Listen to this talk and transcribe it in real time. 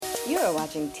You are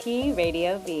watching T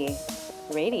Radio V,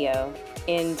 radio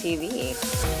in TV.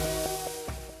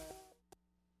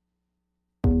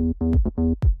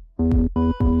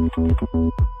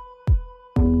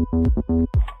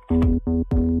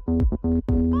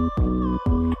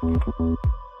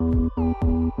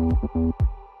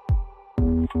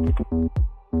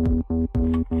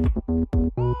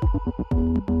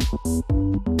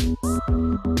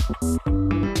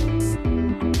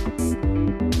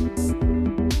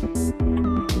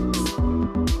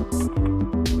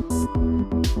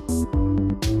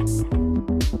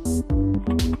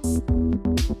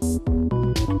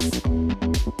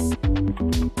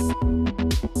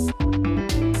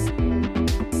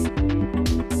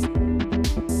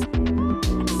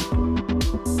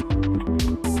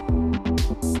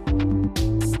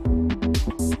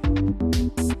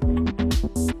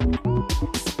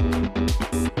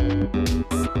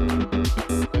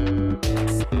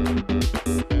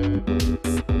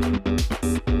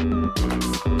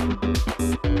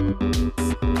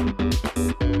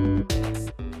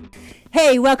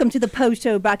 Hey, welcome to the Post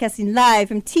Show, broadcasting live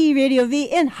from T Radio V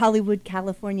in Hollywood,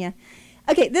 California.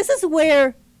 Okay, this is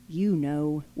where,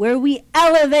 where we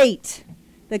elevate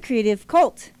the creative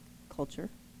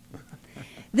culture.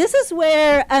 This is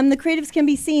where the creatives can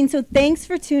be seen, so thanks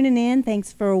for tuning in.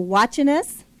 Thanks for watching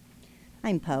us.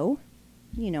 I'm Poe.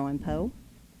 You know I'm Poe.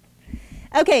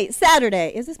 Okay,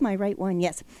 Saturday. Is this my right one?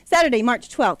 Yes. Saturday, March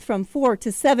 12th from 4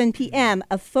 to 7 p.m.,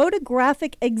 a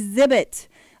photographic exhibit.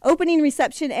 Opening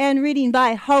reception and reading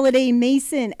by Holiday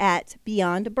Mason at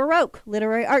Beyond Baroque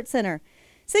Literary Arts Center,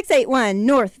 681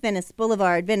 North Venice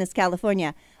Boulevard, Venice,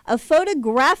 California. A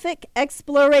photographic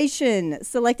exploration.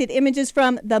 Selected images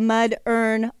from the Mud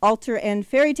Urn, Altar, and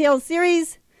Fairy Tale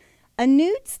series. A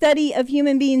nude study of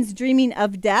human beings dreaming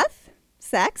of death,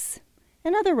 sex,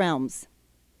 and other realms.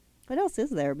 What else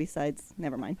is there besides?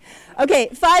 Never mind. Okay,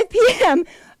 5 p.m.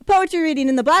 Poetry reading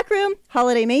in the Black Room.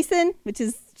 Holiday Mason,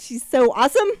 she's so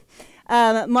awesome.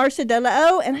 Marcia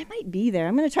DeLao, and I might be there.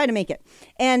 I'm going to try to make it.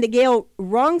 And Gail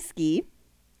Wronsky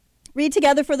read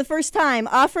together for the first time,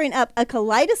 offering up a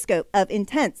kaleidoscope of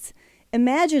intense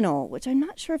imaginal, which I'm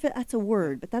not sure if that's a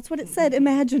word, but that's what it said,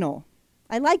 imaginal.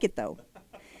 I like it, though.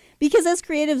 Because as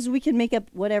creatives, we can make up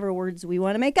whatever words we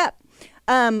want to make up.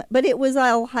 But it was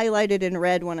all highlighted in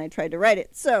red when I tried to write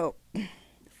it. So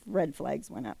red flags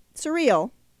went up.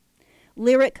 Surreal,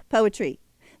 lyric poetry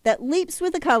that leaps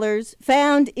with the colors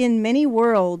found in many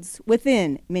worlds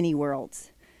within many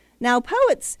worlds. Now,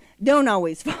 poets don't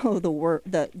always follow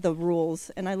the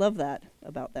rules, and I love that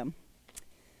about them.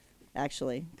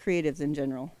 Actually, creatives in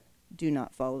general do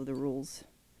not follow the rules.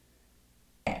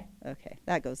 Okay,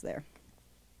 that goes there.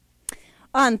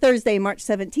 On Thursday, March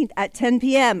 17th at 10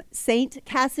 p.m., St.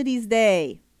 Cassidy's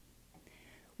Day,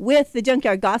 with the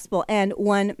Junkyard Gospel and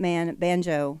One Man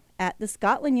Banjo at the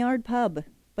Scotland Yard Pub.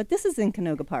 But this is in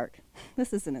Canoga Park.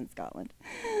 This isn't in Scotland.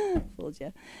 Fooled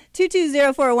you.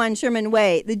 22041 Sherman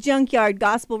Way. The Junkyard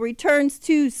Gospel returns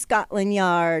to Scotland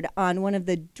Yard on one of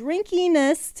the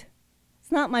drinkingest,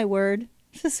 it's not my word,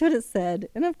 it's just what it said.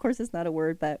 And of course it's not a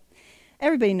word, but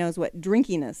everybody knows what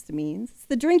drinkingest means. It's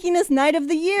the drinkingest night of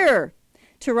the year.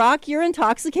 To rock your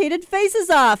intoxicated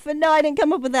faces off. And no, I didn't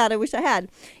come up with that. I wish I had.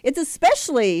 It's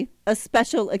especially a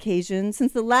special occasion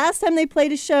since the last time they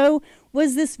played a show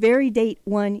was this very date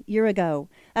 1 year ago.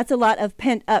 That's a lot of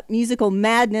pent-up musical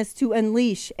madness to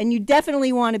unleash, and you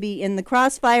definitely want to be in the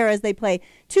crossfire as they play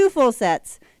 2 full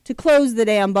sets to close the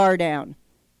damn bar down.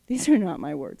 These are not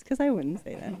my words, because I wouldn't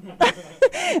say that.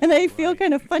 And I feel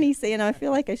kind of funny saying I feel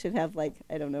like I should have, like,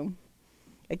 I don't know,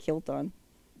 a kilt on.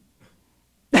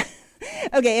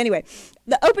 Okay, anyway,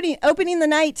 the opening the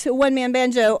night to One Man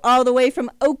Banjo all the way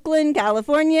from Oakland,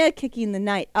 California, kicking the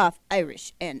night off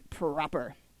Irish and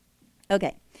proper.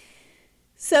 Okay,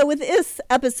 so with this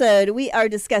episode, we are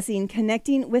discussing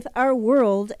connecting with our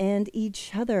world and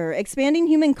each other, expanding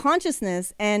human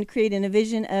consciousness, and creating a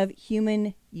vision of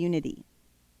human unity.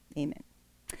 Amen.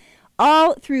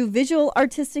 All through visual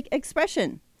artistic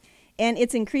expression and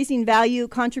its increasing value,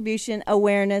 contribution,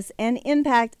 awareness, and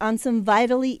impact on some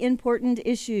vitally important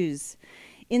issues.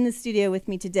 In the studio with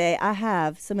me today, I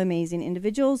have some amazing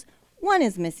individuals. One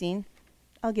is missing.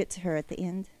 I'll get to her at the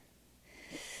end.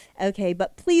 Okay,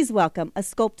 but please welcome a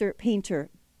sculptor, painter,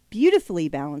 beautifully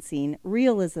balancing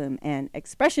realism and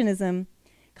expressionism,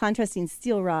 contrasting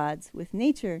steel rods with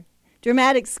nature,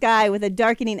 dramatic sky with a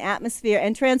darkening atmosphere,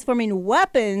 and transforming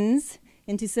weapons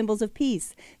into symbols of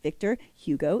peace. Victor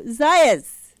Hugo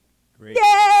Zayas. Great.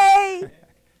 Yay!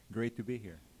 Great to be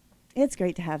here. It's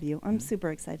great to have you. I'm super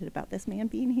excited about this man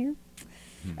being here.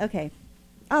 Okay.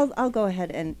 I'll go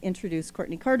ahead and introduce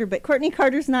Courtney Carter, but Courtney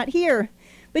Carter's not here.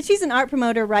 But she's an art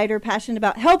promoter, writer, passionate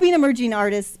about helping emerging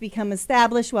artists become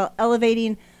established while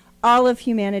elevating all of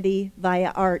humanity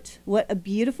via art. What a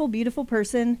beautiful, beautiful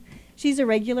person. She's a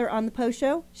regular on the Post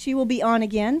Show. She will be on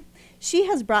again. She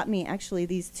has brought me, actually,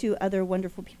 these two other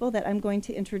wonderful people that I'm going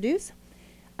to introduce.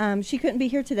 She couldn't be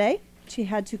here today. She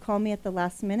had to call me at the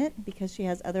last minute because she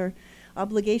has other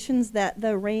obligations that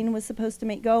the rain was supposed to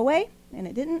make go away, and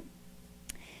it didn't.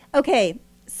 Okay,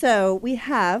 so we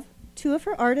have two of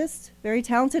her artists, very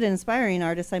talented and inspiring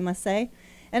artists, I must say.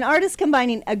 An artist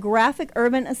combining a graphic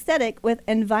urban aesthetic with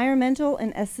environmental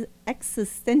and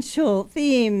existential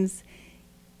themes.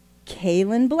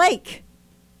 Kaylin Blake.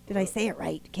 Did I say it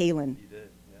right? Kaylin. You did,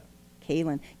 yeah.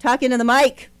 Kaylin. Talking to the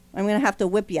mic. I'm going to have to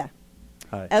whip you.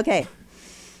 Hi. Okay.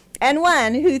 And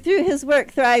one who, through his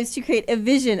work, thrives to create a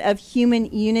vision of human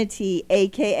unity,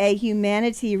 a.k.a.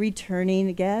 humanity,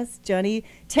 returning guest, Johnny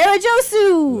Tarajosu.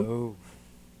 Hello.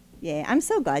 Yeah, I'm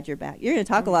so glad you're back. You're going to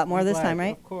talk a lot more this time,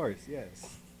 right? Of course,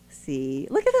 yes. See,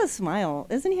 look at that smile.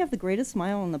 Doesn't he have the greatest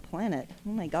smile on the planet?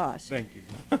 Oh, my gosh. Thank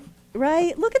you.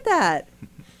 Right? Look at that.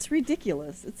 It's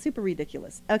ridiculous. It's super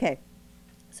ridiculous. Okay.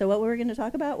 So what were we going to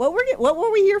talk about? What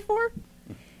were we here for?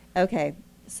 Okay.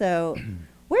 So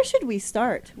where should we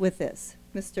start with this,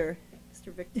 Mr.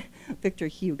 Victor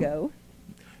Hugo?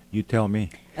 You tell me.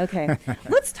 Okay.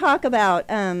 Let's talk about,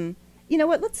 you know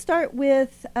what, let's start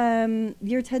with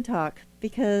your TED Talk,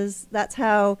 because that's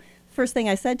how, first thing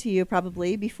I said to you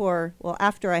probably before, well,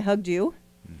 after I hugged you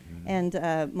and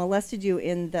molested you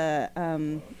in the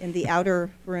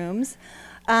outer rooms.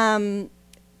 I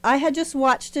had just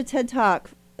watched a TED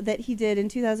Talk that he did in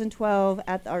 2012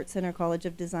 at the Art Center College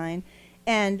of Design,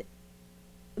 and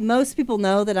most people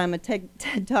know that I'm a TED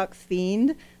Talk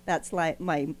fiend. That's like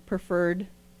my preferred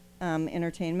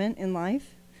entertainment in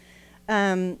life.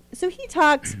 So he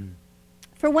talked,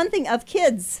 for one thing, of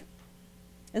kids.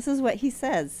 This is what he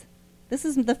says. This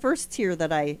is the first tear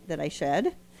that I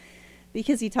shed,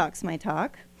 because he talks my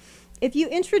talk. If you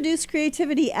introduce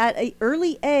creativity at an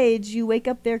early age, you wake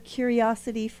up their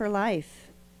curiosity for life.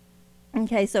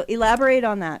 Okay, so elaborate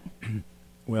on that.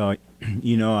 Well,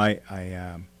 you know,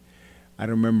 I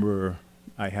remember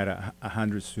I had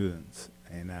 100 students,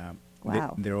 and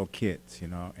Wow. they're all kids, you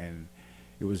know, and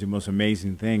it was the most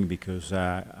amazing thing because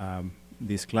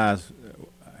this class,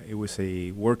 it was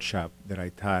a workshop that I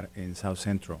taught in South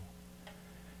Central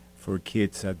for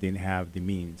kids that didn't have the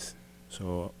means.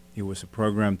 So it was a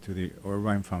program to the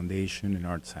Irvine Foundation and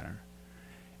Art Center,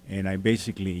 and I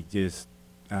basically just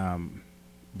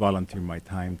volunteered my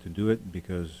time to do it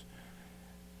because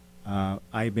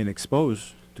I've been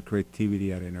exposed to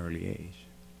creativity at an early age.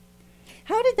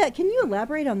 How did that, can you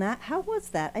elaborate on that? How was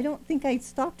that? I don't think I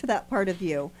stalked that part of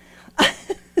you.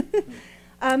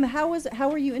 How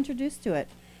were you introduced to it?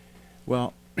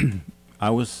 Well, I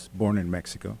was born in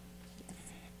Mexico,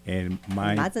 and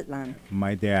Mazatlan.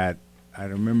 my dad, I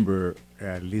remember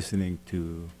listening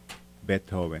to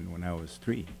Beethoven when I was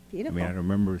 3. Beautiful. I mean, I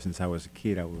remember since I was a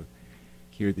kid, I would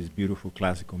hear this beautiful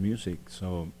classical music.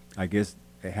 So I guess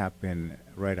it happened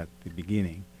right at the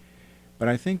beginning. But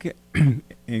I think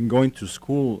in going to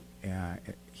school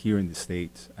here in the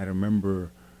States, I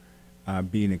remember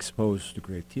being exposed to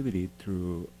creativity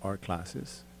through art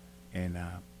classes. And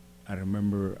I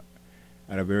remember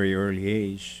at a very early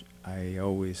age, I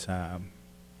always,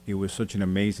 it was such an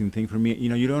amazing thing for me. You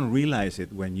know, you don't realize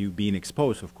it when you're being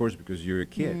exposed, of course, because you're a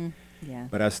kid. Yeah.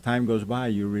 But as time goes by,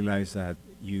 you realize that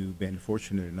you've been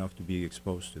fortunate enough to be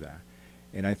exposed to that.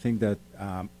 And I think that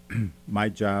my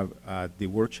job at the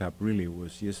workshop really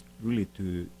was just really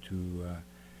to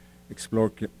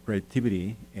explore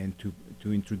creativity and to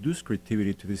introduce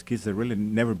creativity to these kids that really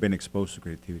never been exposed to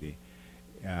creativity.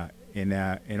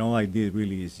 And all I did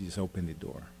really is just open the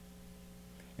door.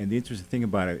 And the interesting thing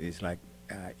about it is like,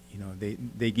 you know,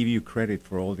 they give you credit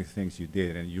for all the things you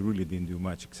did, and you really didn't do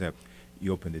much except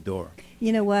you opened the door.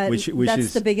 You know what? Which That's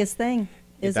is the biggest thing,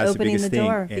 is that's the opening the biggest thing,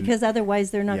 door, and because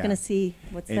otherwise they're not yeah. going to see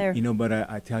what's And, there. you know, but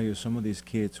I tell you, some of these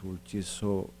kids were just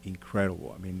so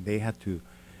incredible. I mean, they had to,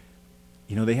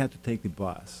 you know, they had to take the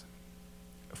bus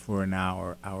for an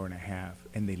hour, hour and a half,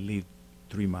 and they lived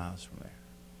 3 miles from there.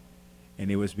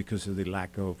 And it was because of the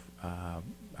lack of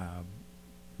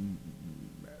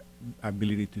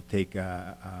ability to take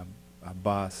a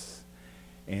bus,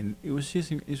 and it was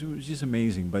just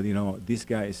amazing. But you know, these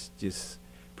guys just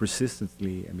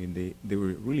persistently. I mean, they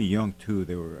were really young too.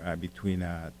 They were between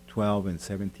 12 and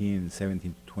 17, and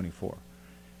 17 to 24,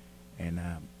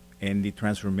 and the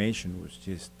transformation was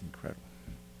just incredible.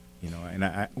 You know,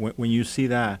 and when you see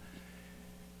that.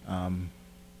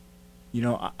 You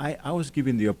know, I was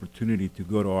given the opportunity to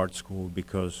go to art school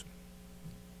because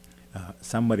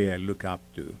somebody I look up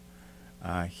to.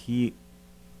 He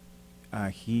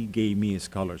gave me a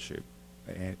scholarship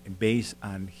based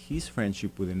on his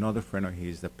friendship with another friend of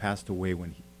his that passed away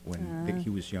when he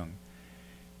was young.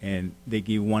 And they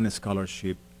gave one a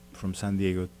scholarship from San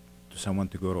Diego to someone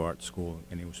to go to art school,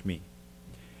 and it was me.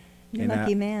 You're And, a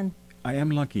lucky man. I am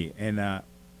lucky, and at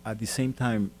the same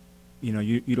time,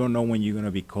 you don't know when you're going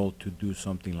to be called to do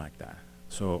something like that.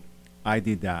 So I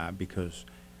did that because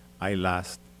I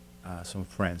lost some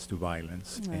friends to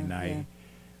violence, Oh, and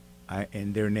yeah.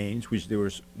 and their names, which there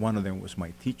was one of them was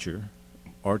my teacher,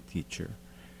 art teacher,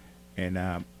 and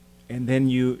then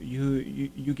you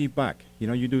give back.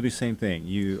 You do the same thing.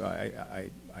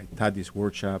 I taught this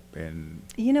workshop, and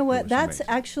You know it what? was That's amazing.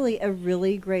 actually a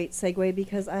really great segue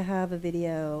because I have a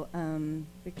video,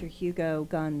 Victor Hugo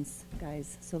guns,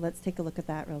 guys. So let's take a look at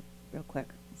that real quick.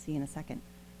 See you in a second.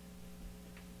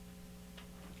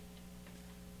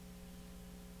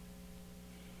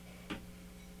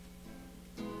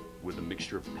 With a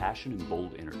mixture of passion and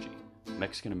bold energy,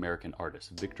 Mexican-American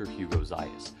artist Victor Hugo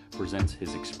Zayas presents his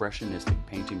expressionistic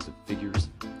paintings of figures,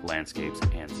 landscapes,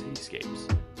 and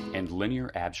cityscapes, and linear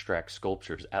abstract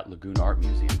sculptures at Lagoon Art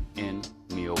Museum in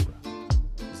Mi Obra.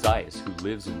 Zayas, who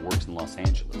lives and works in Los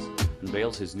Angeles,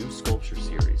 unveils his new sculpture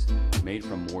series made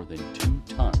from more than 2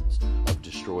 tons of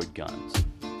destroyed guns.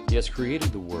 He has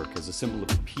created the work as a symbol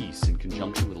of peace in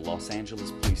conjunction with the Los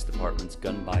Angeles Police Department's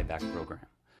gun buyback program,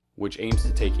 which aims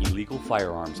to take illegal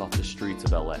firearms off the streets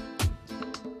of LA. A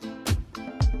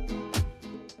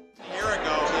year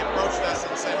ago, he approached us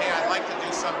and said, "Hey, I'd like to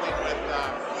do something with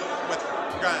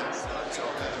guns." So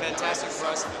fantastic for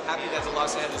us. Happy that the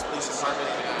Los Angeles Police Department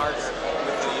can partner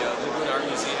with the Lagoon Art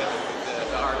Museum and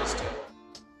with the artist too.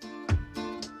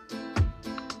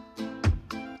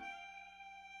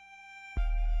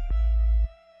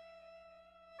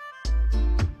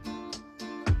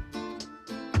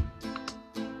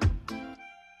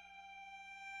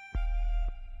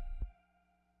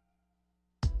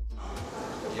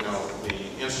 The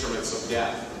instruments of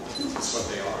death, that's what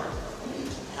they are,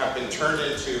 have been turned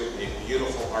into a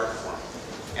beautiful art form.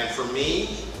 And for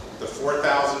me, the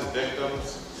 4,000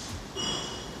 victims,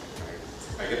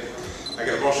 I get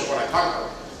emotional when I talk about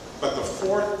it, but the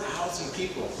 4,000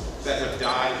 people that have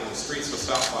died in the streets of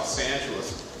South Los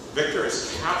Angeles, Victor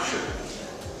has captured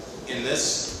in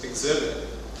this exhibit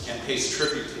and pays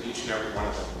tribute to each and every one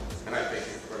of them. And I thank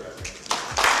you for that.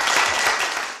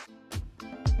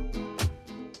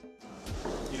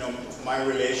 My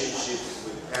relationship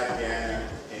with Tatiana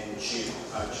and Chief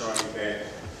Charlie Beck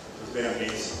has been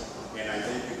amazing, and I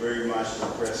thank you very much for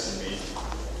pressing me.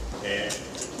 And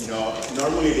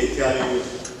normally they tell you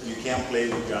you can't play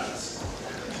with guns,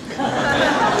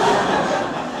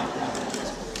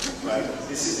 but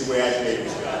this is the way I play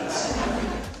with guns.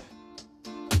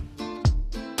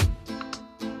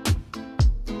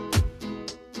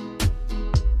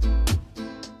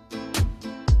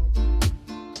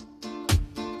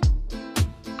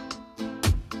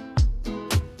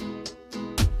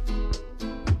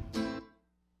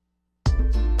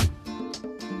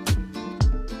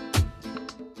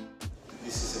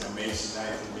 Amazing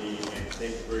night for me, and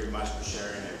thank you very much for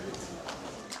sharing it with me.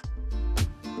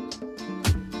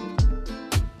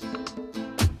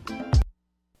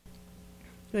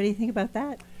 What do you think about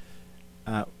that?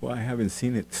 Well, I haven't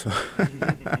seen it, so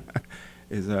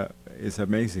it's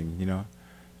amazing.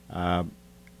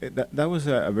 That was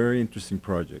a very interesting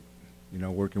project.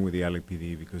 Working with the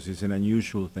LAPD, because it's an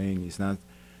unusual thing. It's not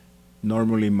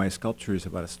normally my sculpture is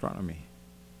about astronomy.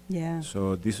 Yeah.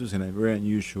 So this was a very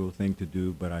unusual thing to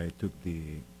do, but I took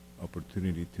the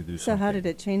opportunity to do So something. how did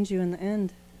it change you in the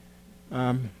end?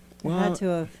 It Well, had to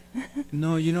have.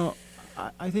 no,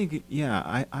 I think,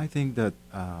 I think that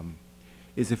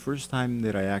it's the first time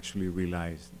that I actually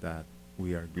realized that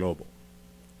we are global.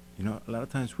 A lot of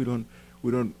times we don't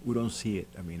see it.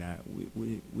 I mean,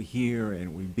 we hear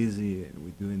and we're busy and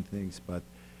we're doing things, but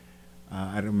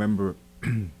I remember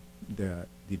the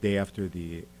day after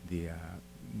the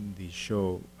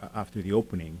show, after the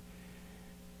opening,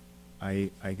 I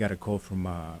got a call from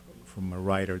a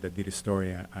writer that did a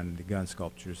story on the gun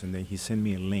sculptures, and then he sent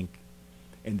me a link,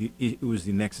 and it was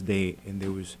the next day, and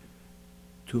there was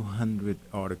 200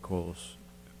 articles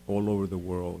all over the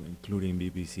world, including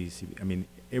BBC, I mean,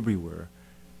 everywhere,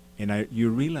 and you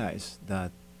realize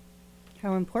that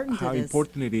How important how it is.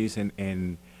 important it is,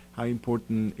 and how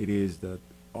important it is that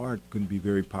art can be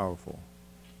very powerful,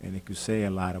 and it could say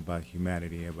a lot about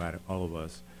humanity, about all of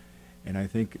us. And I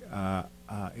think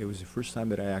it was the first time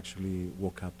that I actually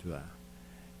woke up to that.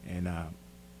 And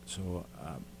so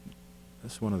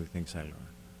that's one of the things I learned.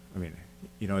 I mean,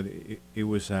 it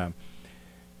was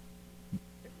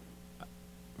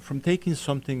from taking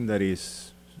something that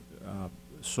is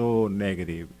so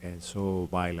negative and so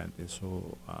violent and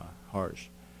so harsh,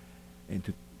 and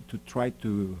to try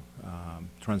to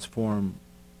transform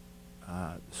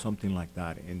something like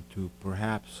that into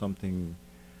perhaps something,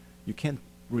 you can't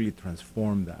really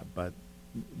transform that, but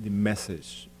the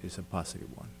message is a positive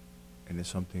one, and it's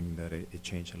something that it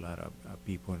changed a lot of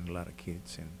people and a lot of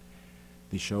kids, and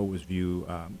the show was viewed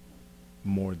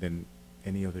more than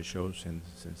any other show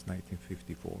since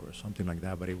 1954 or something like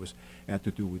that, but it had to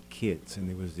do with kids,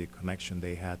 and it was the connection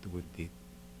they had with the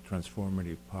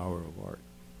transformative power of art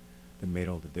that made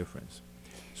all the difference.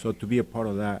 So to be a part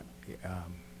of that, it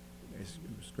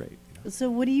was great. You know?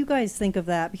 So what do you guys think of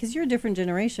that? Because you're a different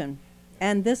generation,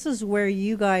 and this is where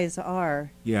you guys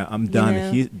are. Yeah, I'm done.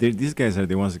 know? These guys are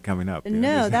the ones that are coming up.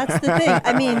 No, that's the thing.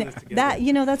 I mean,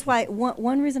 that's why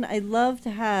one reason I love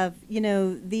to have,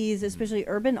 these, especially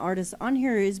urban artists on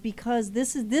here, is because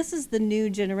this is the new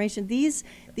generation. These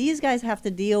guys have to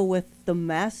deal with the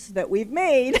mess that we've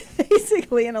made,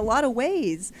 basically, in a lot of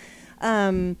ways.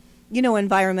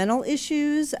 Environmental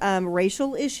issues,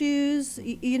 racial issues,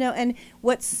 and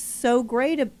what's so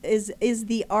great is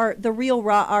the art, the real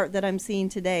raw art that I'm seeing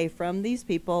today from these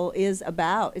people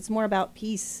it's more about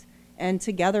peace and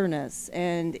togetherness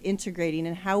and integrating,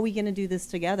 and how are we going to do this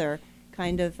together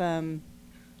kind of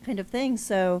thing.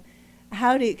 So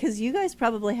because you guys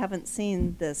probably haven't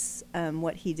seen this,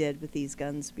 what he did with these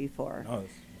guns before. No,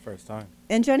 it's the first time.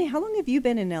 And Johnny, how long have you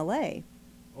been in LA?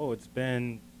 Oh, it's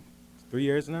been 3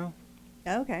 years now.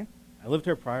 Okay. I lived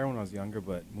here prior when I was younger,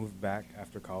 but moved back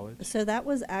after college. So that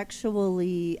was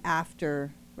actually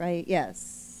after, right?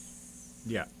 Yes.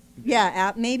 Yeah.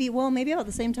 Yeah, maybe about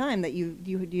the same time that you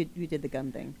did the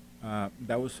gun thing.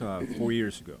 That was 4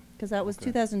 years ago. Because that was Okay.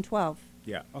 2012.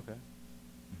 Yeah. Okay.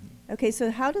 Okay, so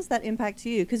how does that impact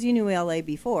you? Because you knew LA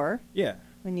before Yeah,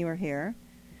 when you were here.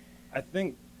 I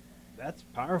think that's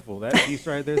powerful. That piece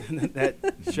right there, that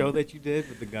show that you did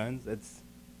with the guns, that's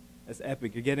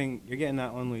epic. You're getting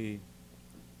not only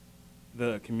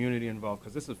the community involved,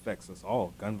 because this affects us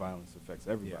all. Gun violence affects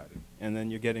everybody. And then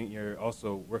you're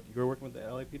also working with the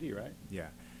LAPD, right? Yeah.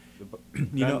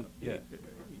 Yeah.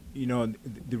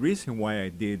 The reason why I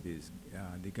did this,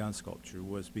 the gun sculpture,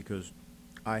 was because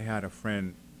I had a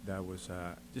friend that was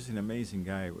just an amazing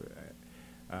guy.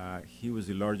 He was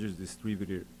the largest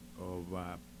distributor of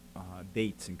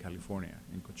dates in California,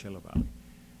 in Coachella Valley.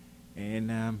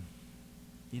 And,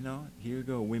 here you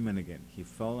go, women again. He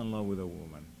fell in love with a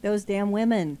woman. Those damn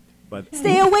women. But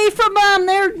Stay away from them.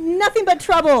 They're nothing but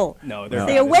trouble. No, they're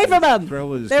Stay not. away from them.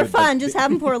 trouble is They're good, but fun. Just have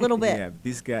them for a little bit. Yeah,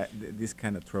 this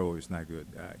kind of trouble is not good.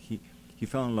 He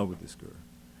fell in love with this girl,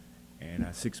 and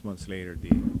 6 months later,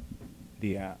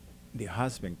 the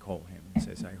husband called him and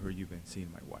says, "I heard you've been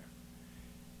seeing my wife,"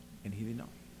 and he did not.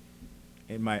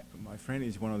 And my friend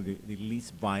is one of the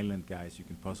least violent guys you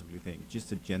can possibly think.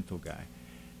 Just a gentle guy.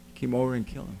 He came over and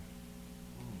killed him,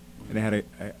 and it had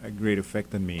a great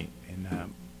effect on me.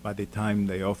 And by the time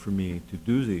they offered me to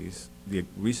do this, the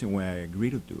reason why I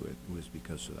agreed to do it was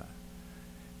because of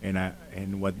that.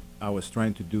 And what I was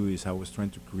trying to do is I was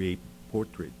trying to create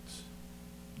portraits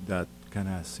that kind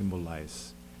of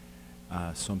symbolize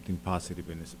something positive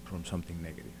from something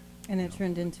negative. And it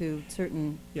turned into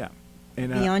certain Yeah,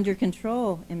 and beyond your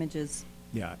control images.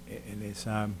 yeah, and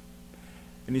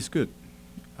it's good.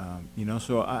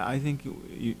 So I think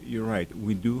you're right.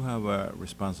 We do have a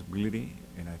responsibility,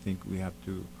 and I think we have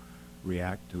to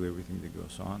react to everything that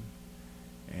goes on.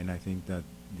 And I think that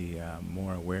the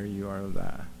more aware you are of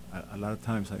that, a lot of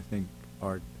times I think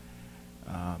art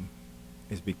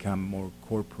has become more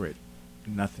corporate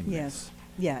nothingness. Yes.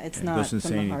 Yeah, it's And not doesn't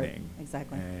from say the heart. anything.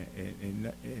 Exactly.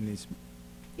 And it's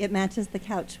It matches the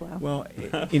couch well. well,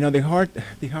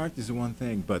 the heart is one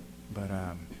thing, but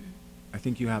I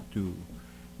think you have to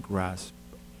grasp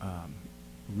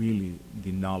really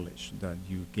the knowledge that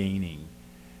you're gaining,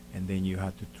 and then you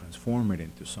have to transform it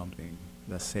into something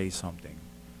that says something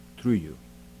through you,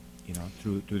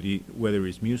 through to the whether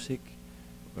it's music,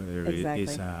 whether Exactly.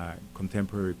 it's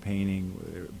contemporary painting,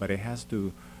 but it has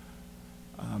to.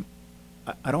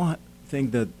 I don't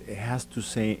think that it has to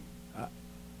say.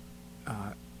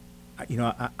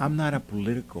 I'm not a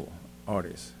political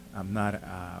artist. I'm not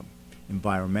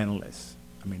environmentalist.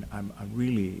 I mean,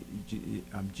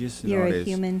 I'm just an You're artist. a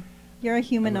human. You're a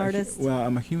human I'm artist. Well,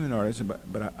 I'm a human artist,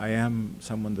 but I am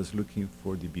someone that's looking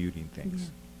for the beauty in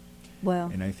things. Well,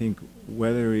 And I think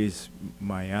whether it's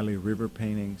my alley river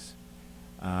paintings,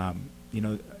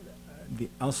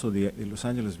 also the Los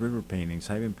Angeles river paintings,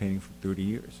 I've been painting for 30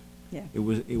 years. yeah. It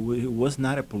was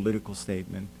not a political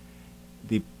statement.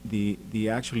 the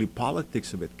actually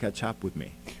politics of it catch up with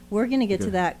me. We're going to get to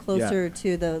Because- that closer yeah.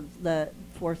 to the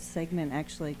fourth segment,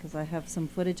 actually, because I have some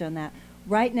footage on that.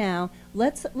 Right now,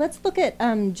 let's look at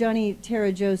Johnny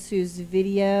Tarajosu's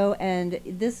video, and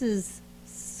this is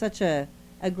such a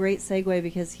great segue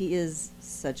because he is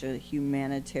such a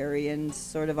humanitarian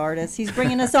sort of artist. He's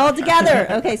bringing us all together.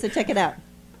 Okay, so check it out.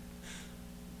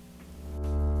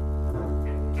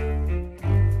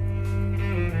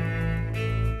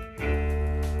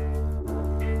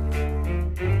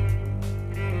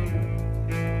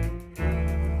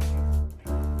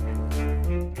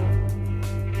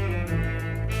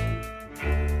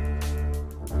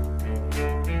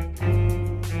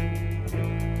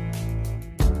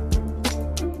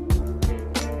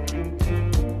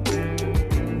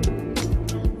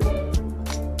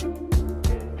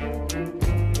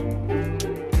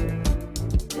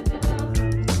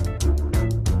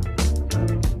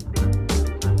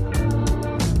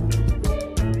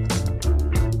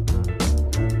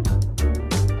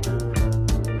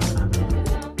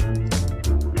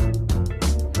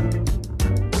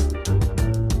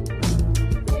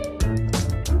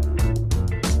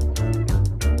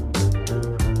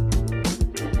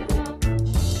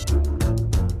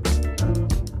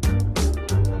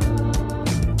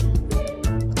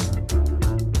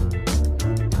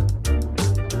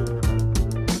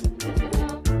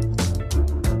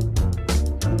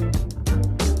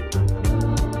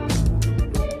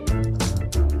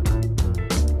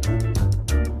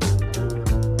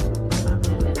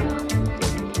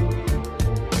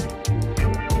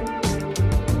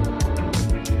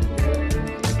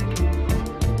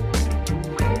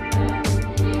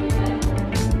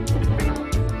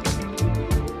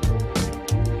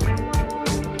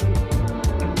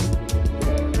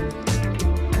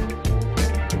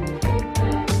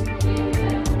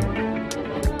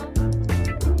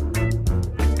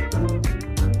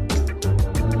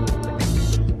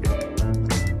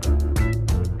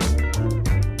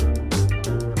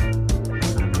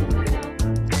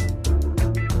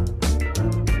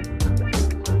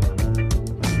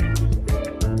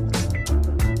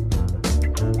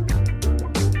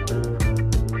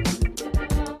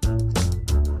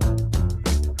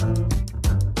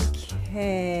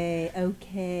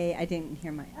 Okay, I didn't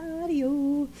hear my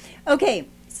audio. Okay,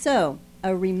 so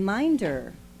a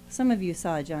reminder. Some of you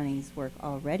saw Johnny's work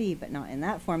already, but not in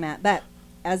that format. But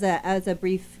as a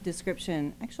brief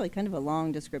description, actually kind of a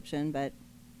long description, but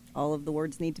all of the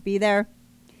words need to be there.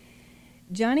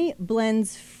 Johnny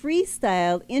blends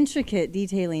freestyle, intricate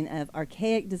detailing of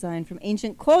archaic design from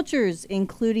ancient cultures,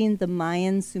 including the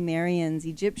Mayans, Sumerians,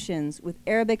 Egyptians, with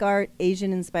Arabic art,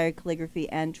 Asian-inspired calligraphy,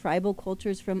 and tribal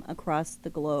cultures from across the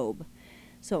globe.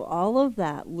 So all of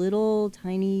that little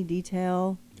tiny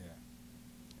detail. Yeah.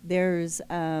 There's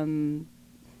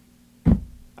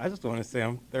I just want to say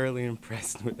I'm thoroughly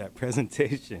impressed with that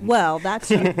presentation. well, that's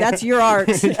your art.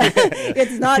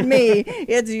 It's not me.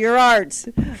 It's your art.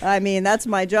 I mean, that's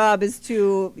my job is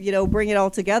to, bring it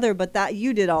all together, but that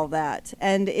you did all that.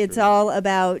 And it's all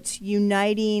about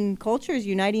uniting cultures,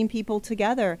 uniting people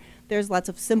together. There's lots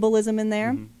of symbolism in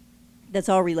there. Mhm. That's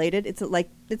all related. It's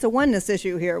a oneness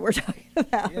issue here we're talking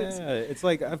about. Yeah, it's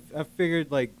like I've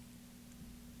figured like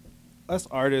us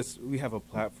artists, we have a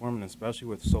platform, and especially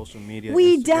with social media.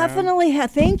 We Instagram, definitely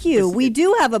have. Thank you. It's- We it-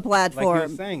 do have a like you were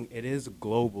platform. saying, it is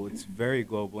global. It's very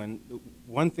global, and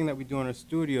one thing that we do in our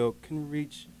studio can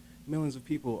reach millions of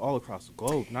people all across the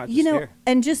globe, not just here.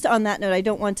 And just on that note, I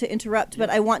don't want to interrupt, but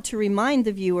I want to remind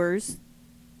the viewers,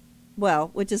 well,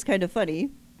 which is kind of funny,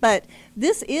 but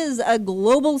this is a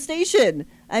global station.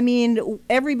 I mean,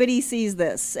 everybody sees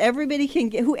this. Everybody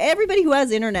who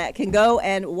has internet can go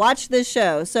and watch this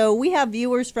show. So we have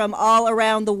viewers from all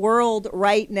around the world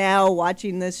right now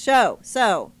watching this show.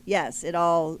 So yes, it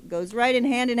all goes right in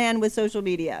hand with social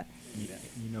media.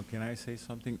 Can I say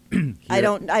something? I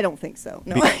don't think so.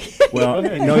 No. Well,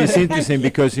 no, it's interesting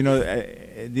because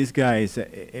these guys,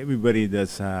 everybody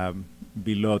that's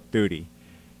below 30,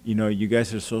 you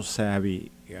guys are so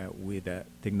savvy with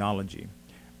technology.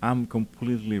 I'm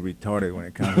completely retarded when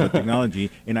it comes to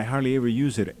technology, and I hardly ever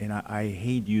use it, and I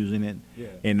hate using it. Yeah.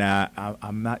 And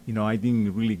I'm not, I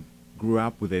didn't really grew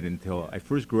up with it until I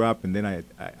first grew up, and then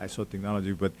I saw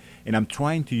technology. And I'm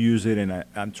trying to use it, and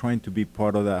I'm trying to be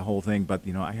part of that whole thing. But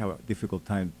I have a difficult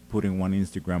time putting one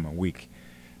Instagram a week.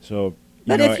 So,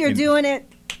 But if you're doing it,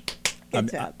 I'm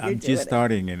good job. I'm You're doing just it.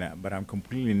 starting, but I'm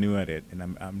completely new at it, and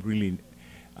I'm really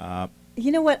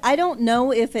You know what? I don't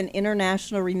know if an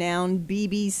international renowned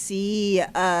BBC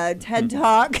TED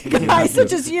Talk guy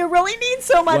such as you really need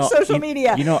so much social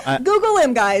media. Google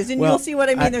him, guys, and you'll see what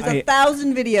I mean. There's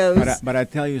 1,000 videos. But I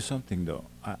tell you something, though.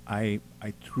 I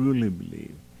truly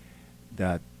believe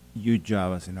that your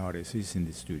job as an artist is in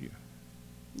the studio.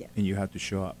 Yeah. And you have to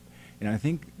show up. And I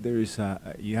think there is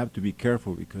you have to be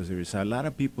careful because there is a lot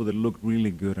of people that look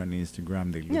really good on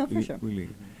Instagram. They look really,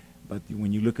 but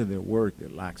when you look at their work,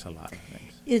 it lacks a lot of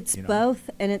things. It's both,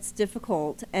 and it's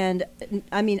difficult. And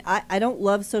I mean, I don't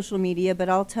love social media, but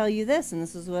I'll tell you this, and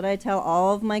this is what I tell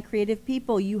all of my creative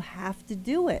people: you have to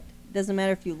do it. Doesn't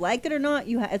matter if you like it or not.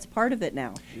 It's part of it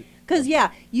now. Because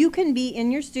you can be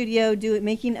in your studio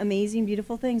making amazing,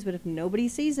 beautiful things, but if nobody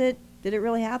sees it, did it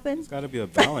really happen? It's got to be a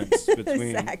balance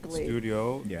between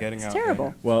studio, getting it's out terrible.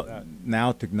 there. Well,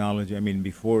 now technology, I mean,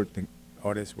 before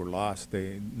artists were lost,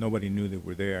 nobody knew they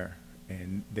were there.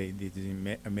 And they did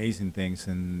amazing things,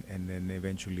 and then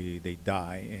eventually they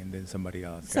die, and then somebody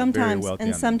else got very wealthy.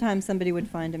 And sometimes somebody would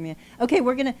find them. Yeah. Okay,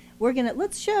 we're gonna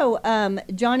let's show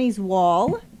Johnny's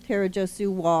wall, Tarajosu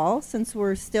wall, since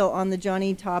we're still on the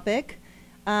Johnny topic.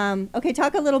 Okay,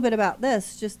 talk a little bit about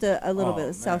this, just a little bit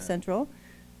of South Central.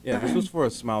 Yeah, this was for a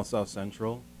Smile South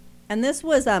Central. And this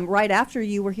was right after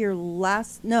you were here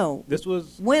last. No, this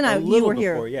was when you were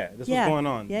here. Yeah, this was going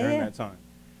on during that time,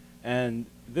 and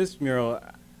this mural,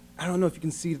 I don't know if you can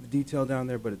see the detail down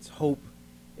there, but it's hope,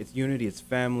 it's unity, it's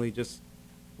family, just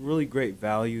really great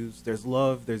values. There's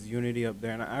love, there's unity up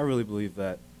there, and I really believe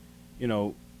that,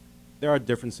 there are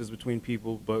differences between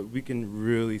people, but we can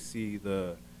really see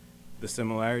the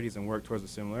similarities and work towards the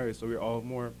similarities, so we're all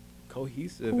more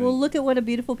cohesive. Well, look at what a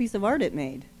beautiful piece of art it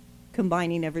made,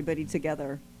 combining everybody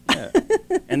together. Yeah,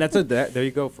 and there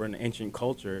you go, for an ancient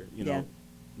culture,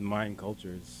 Mayan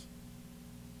cultures.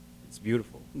 It's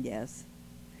beautiful. Yes.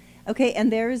 Okay,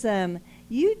 and there's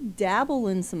you dabble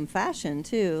in some fashion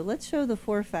too. Let's show the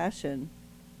fashion.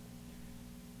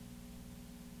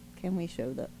 Can we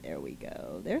show there we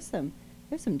go. There's some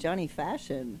Johnny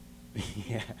fashion.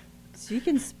 Yeah. So you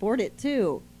can sport it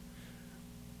too.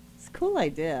 It's a cool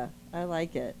idea. I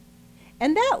like it.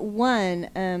 And that one,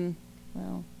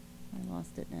 well, I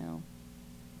lost it now.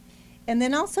 And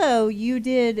then also you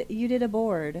did a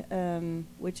board,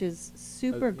 which is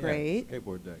super great.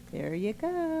 Skateboard deck. There you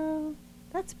go.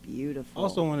 That's beautiful.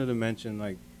 Also wanted to mention,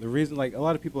 the reason, a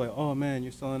lot of people are like, oh man,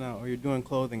 you're selling out or you're doing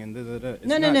clothing and da-da-da.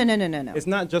 No. It's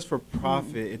not just for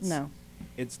profit.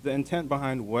 It's the intent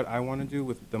behind what I want to do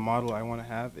with the model I want to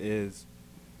have is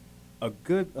a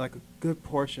good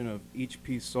portion of each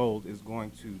piece sold is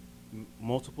going to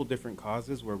multiple different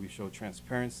causes where we show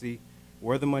transparency,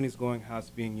 where the money's going, how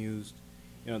it's being used.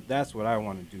 That's what I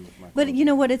want to do with my But clothing. you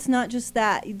know what? It's not just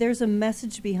that. There's a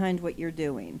message behind what you're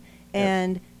doing.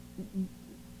 And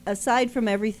aside from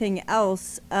everything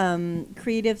else,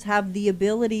 creatives have the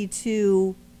ability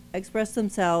to express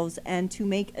themselves and to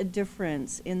make a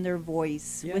difference in their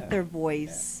voice, with their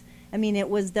voice. I mean, it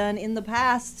was done in the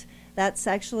past. That's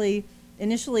actually,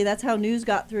 initially, that's how news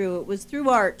got through. It was through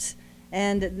art.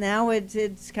 And now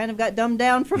it's kind of got dumbed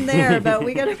down from there, but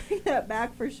we got to bring that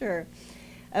back for sure.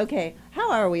 Okay,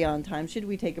 how are we on time? Should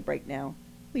we take a break now?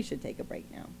 We should take a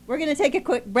break now. We're going to take a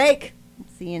quick break.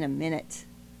 See you in a minute.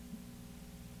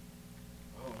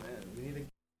 Oh man, we need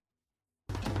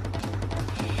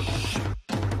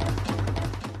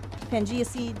Pangea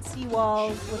seed,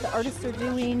 seawalls, what the artists are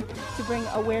doing to bring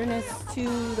awareness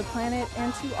to the planet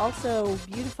and to also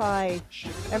beautify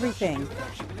everything.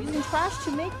 Using trash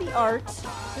to make the art,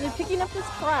 and then picking up this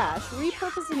trash,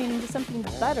 repurposing it into something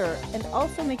better, and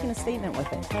also making a statement with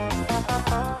it.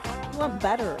 You want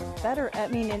better, I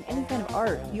mean, in any kind of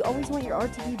art, you always want your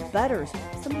art to be better. So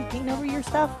if somebody painting over your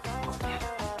stuff,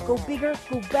 go bigger,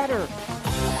 go better.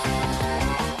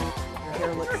 Your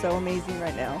hair looks so amazing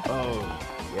right now. Oh.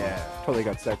 Yeah, totally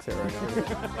got sex hair right now.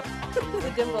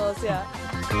 The dimples, yeah.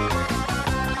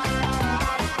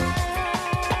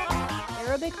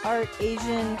 Arabic art,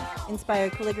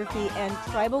 Asian-inspired calligraphy, and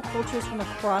tribal cultures from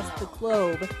across the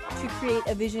globe to create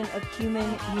a vision of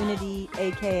human unity,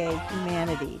 aka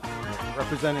humanity.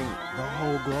 Representing the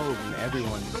whole globe and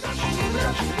everyone.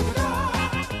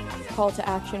 Call to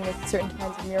action with certain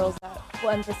kinds of murals that will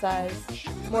emphasize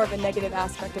more of a negative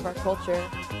aspect of our culture,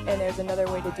 and there's another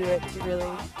way to do it to really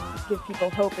give people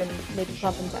hope and maybe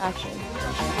prompt them to action.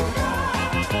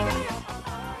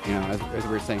 As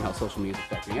we were saying, how social media is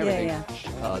affecting everything.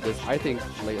 I think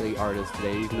lately artists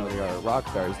today, even though they are rock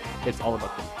stars, it's all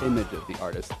about the image of the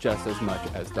artist just as much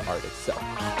as the art itself.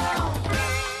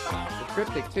 The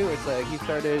triptych too, it's like he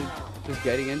started just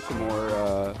getting into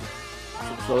more,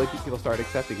 slowly people started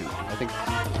accepting him. I think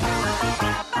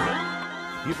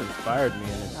You've inspired me,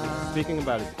 and speaking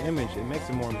about his image, it makes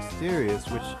it more mysterious,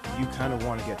 which you kind of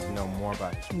want to get to know more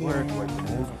about his work, what he's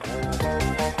moving.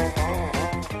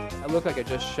 I look like I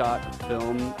just shot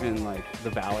film in like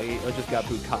the valley. I just got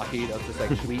bukkakied of just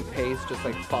like wheat paste just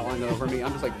like falling over me.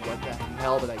 I'm just like, what the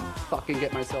hell did I fucking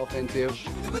get myself into?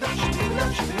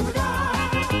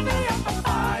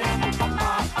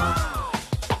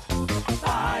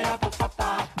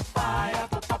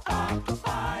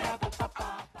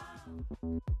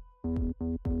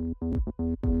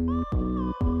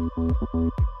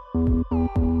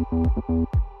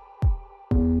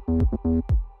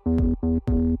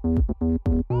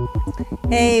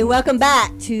 Hey, welcome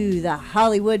back to the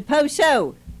Hollywood Post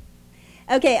Show.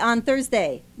 Okay, on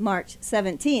Thursday, March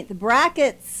 17th,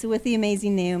 Brackets with the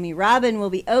amazing Naomi Robin will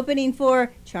be opening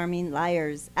for Charming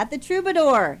Liars at the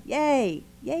Troubadour. Yay!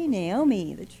 Yay,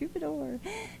 Naomi, the Troubadour.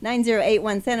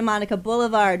 9081 Santa Monica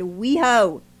Boulevard,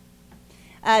 WeHo.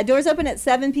 Doors open at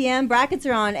 7 p.m. Brackets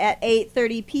are on at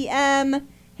 8:30 p.m.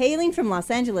 Hailing from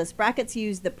Los Angeles, Brackets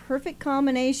use the perfect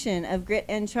combination of grit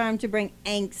and charm to bring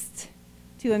angst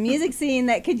to a music scene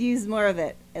that could use more of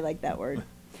it. I like that word.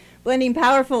 Blending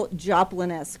powerful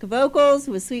Joplin-esque vocals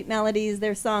with sweet melodies,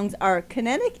 their songs are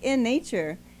kinetic in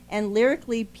nature and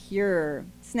lyrically pure.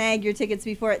 Snag your tickets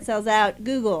before it sells out.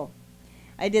 Google.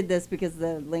 I did this because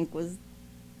the link was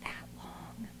that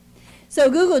long. So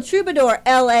Google Troubadour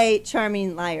LA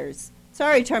Charming Liars.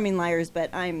 Sorry, Charming Liars, but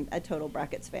I'm a total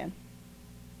Brackets fan.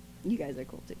 You guys are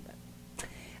cool too. But.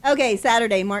 Okay,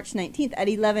 Saturday, March 19th at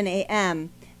 11 a.m.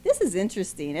 This is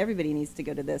interesting. Everybody needs to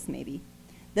go to this, maybe.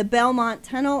 The Belmont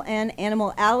Tunnel and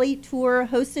Animal Alley Tour,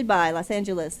 hosted by Los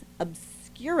Angeles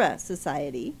Obscura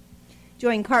Society.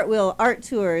 Join Cartwheel Art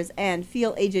Tours and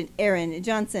field agent Aaron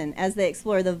Johnson as they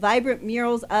explore the vibrant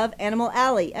murals of Animal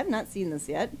Alley. I've not seen this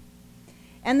yet.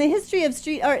 And the history of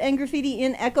street art and graffiti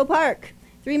in Echo Park.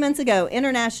 3 months ago,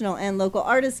 international and local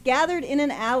artists gathered in an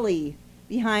alley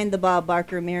behind the Bob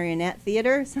Barker Marionette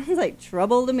Theater. Sounds like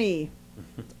trouble to me.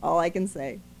 That's all I can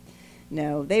say.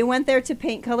 No, they went there to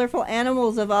paint colorful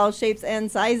animals of all shapes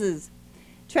and sizes.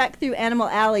 Trek through Animal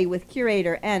Alley with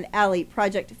curator and Alley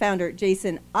project founder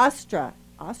Jason Ostro.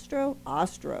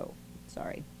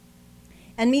 Sorry.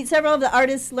 And meet several of the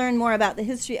artists, learn more about the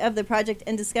history of the project,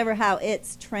 and discover how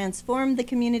it's transformed the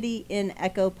community in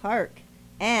Echo Park.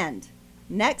 And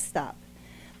next stop,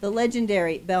 the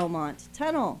legendary Belmont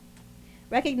Tunnel.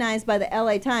 Recognized by the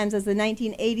LA Times as the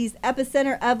 1980s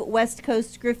epicenter of West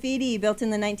Coast graffiti, built in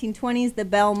the 1920s, the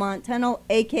Belmont Tunnel,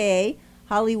 a.k.a.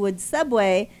 Hollywood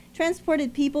Subway,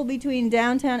 transported people between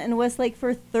downtown and Westlake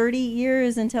for 30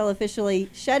 years until officially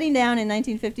shutting down in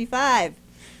 1955.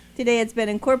 Today it's been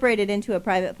incorporated into a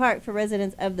private park for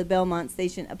residents of the Belmont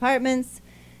Station Apartments.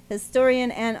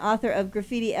 Historian and author of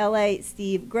Graffiti LA,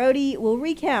 Steve Grody, will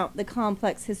recount the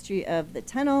complex history of the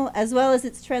tunnel, as well as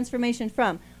its transformation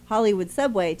from Hollywood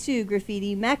Subway to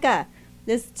Graffiti Mecca.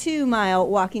 This 2-mile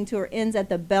walking tour ends at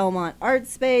the Belmont Art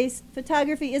Space.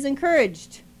 Photography is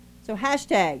encouraged. So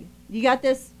hashtag, you got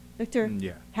this, Victor?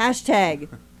 Yeah. Hashtag.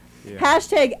 Yeah.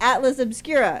 Hashtag Atlas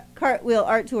Obscura, Cartwheel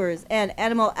Art Tours, and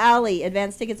Animal Alley.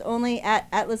 Advance tickets only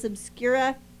at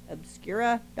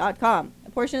atlasobscura.com. A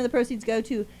portion of the proceeds go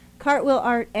to Cartwheel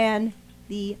Art and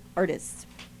the artists.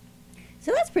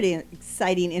 So that's pretty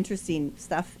exciting, interesting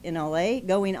stuff in LA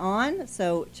going on.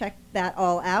 So check that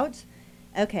all out.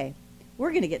 Okay,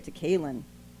 we're going to get to Kalen.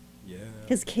 Yeah.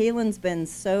 Because Kalen's been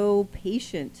so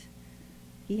patient.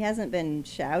 He hasn't been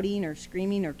shouting or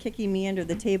screaming or kicking me under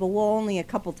the table. Well, only a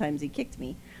couple times he kicked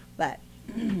me, but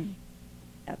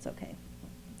that's okay.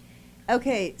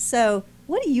 Okay, so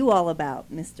what are you all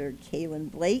about, Mr. Kalen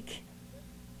Blake?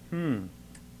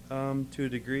 To a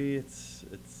degree, it's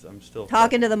I'm still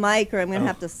talking to the mic, or I'm going to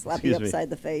have to slap you excuse me. upside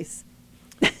the face.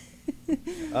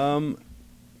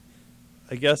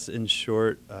 I guess in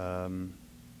short,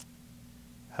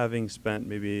 having spent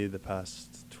maybe the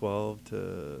past 12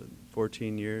 to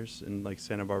 14 years in like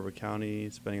Santa Barbara County,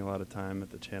 spending a lot of time at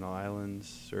the Channel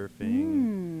Islands,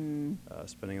 surfing,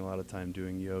 spending a lot of time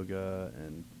doing yoga,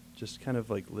 and just kind of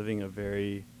like living a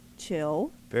very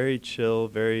chill, very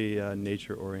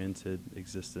nature-oriented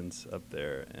existence up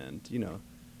there, and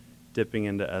dipping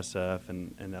into SF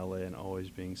and LA, and always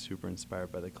being super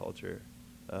inspired by the culture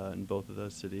in both of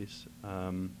those cities.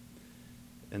 In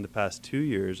the past 2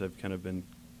 years, I've kind of been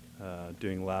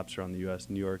doing laps around the U.S.,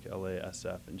 New York, LA,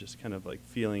 SF, and just kind of like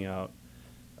feeling out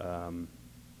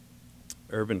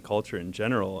urban culture in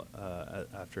general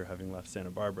after having left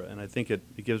Santa Barbara. And I think it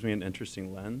gives me an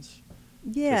interesting lens.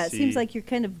 Yeah, it seems like you're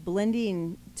kind of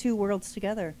blending two worlds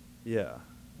together. Yeah.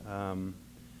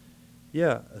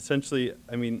 Essentially,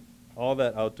 I mean, all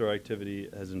that outdoor activity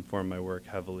has informed my work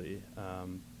heavily.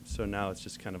 So now it's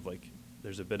just kind of like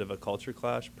there's a bit of a culture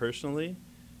clash personally.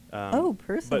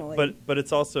 Personally. But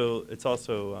it's also it's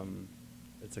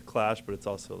a clash, but it's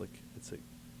also like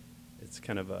it's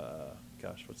kind of a,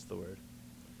 gosh, what's the word?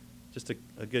 Just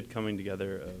a good coming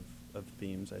together of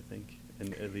themes, I think,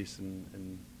 and at least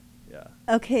in yeah.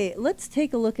 Okay, let's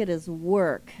take a look at his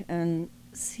work and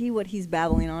see what he's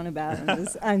babbling on about.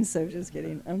 I'm just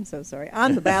kidding. I'm so sorry.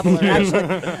 I'm the babbler, actually.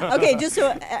 Okay, just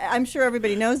so I'm sure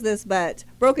everybody knows this, but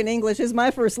broken English is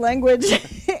my first language,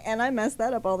 and I mess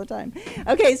that up all the time.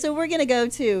 Okay, so we're gonna go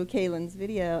to Kaylin's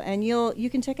video, and you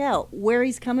can check out where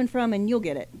he's coming from, and you'll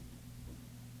get it.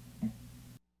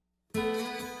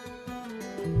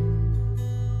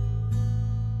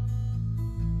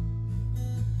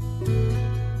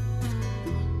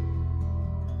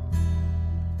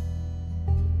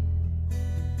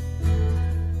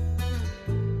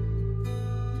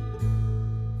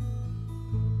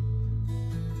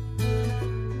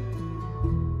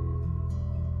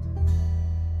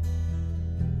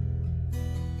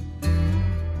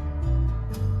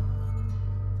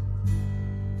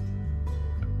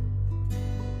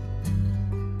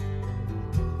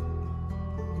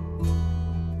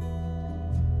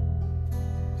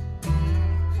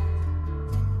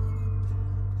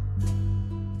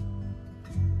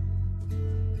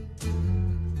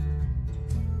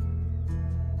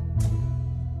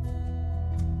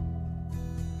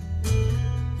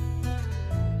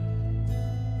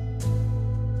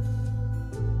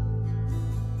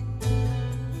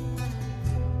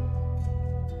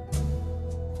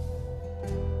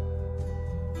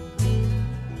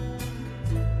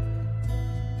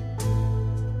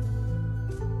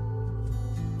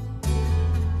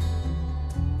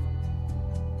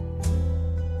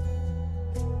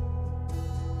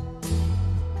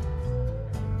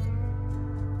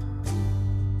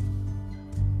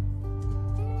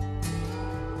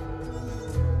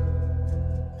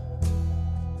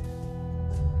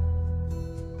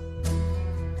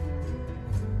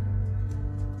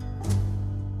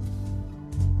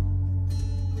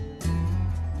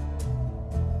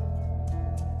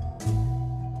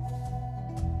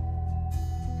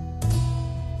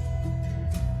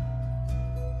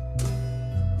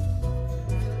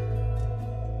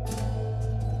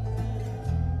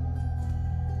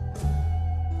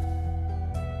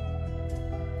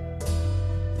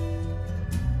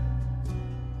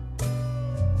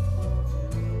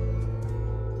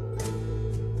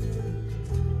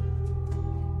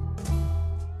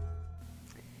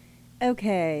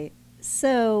 Okay,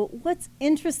 so what's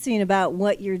interesting about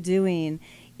what you're doing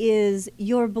is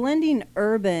you're blending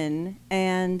urban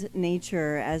and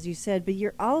nature, as you said, but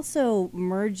you're also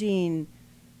merging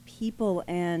people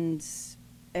and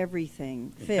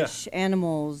everything, fish,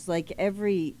 animals, like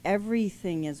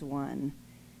everything is one,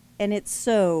 and it's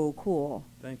so cool.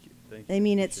 Thank you. I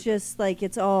mean, it's just like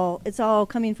it's all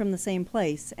coming from the same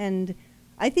place, and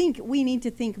I think we need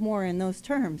to think more in those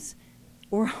terms.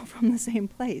 We're all from the same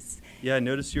place. Yeah, I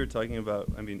noticed you were talking about,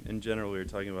 I mean, in general, we were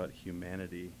talking about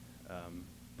humanity,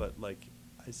 but like,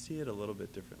 I see it a little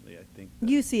bit differently, I think.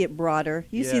 You see it broader.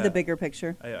 You see the bigger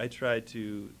picture. I try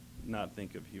to not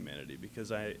think of humanity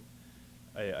because I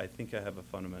think I have a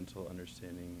fundamental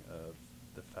understanding of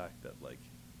the fact that, like,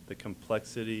 the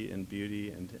complexity and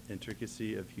beauty and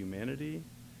intricacy of humanity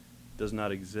does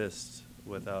not exist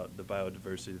without the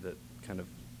biodiversity that kind of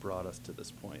brought us to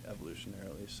this point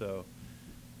evolutionarily. So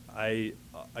I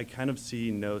kind of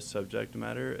see no subject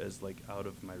matter as like out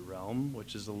of my realm,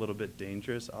 which is a little bit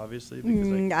dangerous, obviously.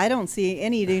 Because I don't see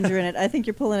any danger in it. I think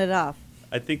you're pulling it off.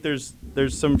 I think there's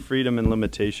some freedom and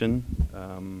limitation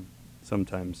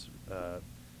sometimes.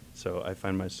 So I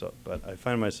find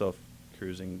myself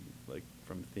cruising like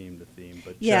from theme to theme.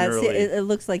 But generally, it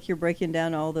looks like you're breaking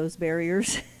down all those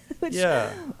barriers, which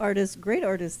great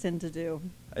artists tend to do.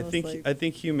 I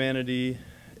think humanity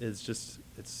is just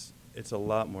it's a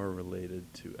lot more related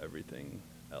to everything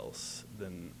else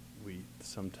than we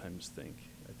sometimes think.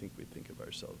 I think we think of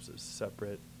ourselves as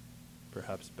separate,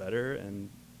 perhaps better, and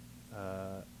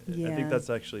I think that's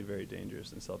actually very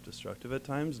dangerous and self-destructive at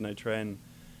times. And I try and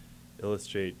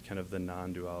illustrate kind of the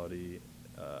non-duality,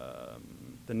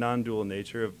 the non-dual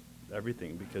nature of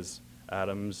everything, because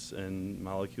atoms and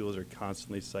molecules are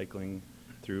constantly cycling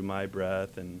through my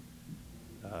breath and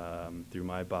through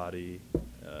my body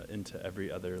into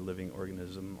every other living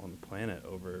organism on the planet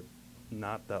over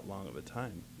not that long of a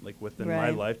time, like within my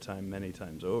lifetime many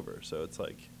times over. So it's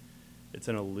like, it's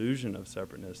an illusion of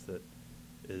separateness that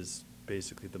is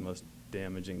basically the most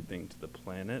damaging thing to the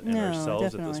planet and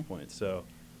ourselves at this point. So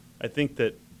I think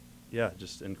that,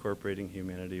 just incorporating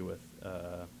humanity with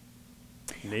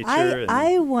nature.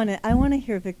 I want to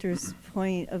hear Victor's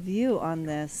point of view on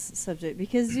this subject,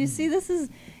 because you see, this is,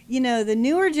 the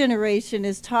newer generation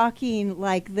is talking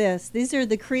like this. These are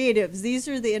the creatives. These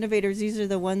are the innovators. These are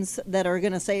the ones that are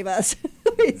going to save us,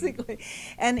 basically.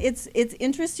 And it's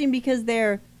interesting because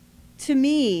they're, to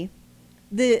me,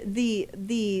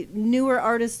 the newer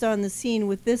artist on the scene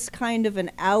with this kind of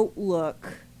an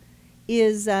outlook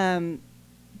is,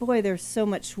 boy, they're so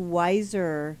much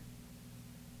wiser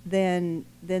than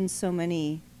so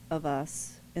many of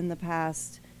us in the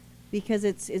past, because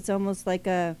it's almost like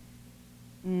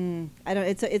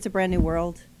it's a brand new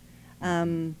world.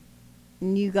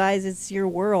 You guys, it's your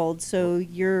world, so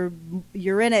you're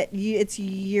in it. It's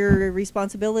your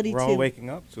responsibility. We're all waking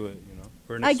up to it,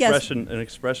 We're I guess an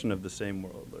expression of the same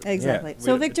world. Exactly. Yeah.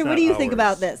 So, Victor, what do you think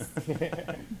about this?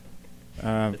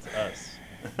 It's us.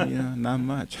 Not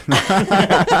much.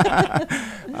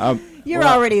 You're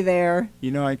already there.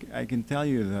 I can tell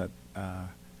you that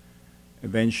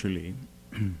eventually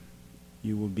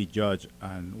you will be judged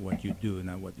on what you do,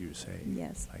 not what you say.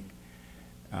 Yes.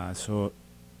 So,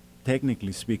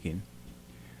 technically speaking,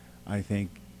 I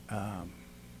think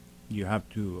you have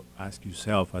to ask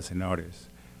yourself as an artist,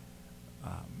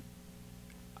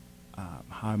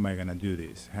 how am I going to do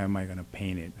this? How am I going to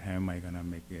paint it? How am I going to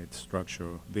make it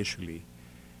structure visually?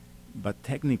 But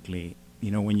technically,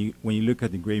 when you look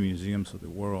at the great museums of the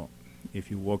world,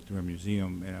 if you walk through a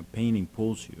museum and a painting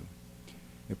pulls you,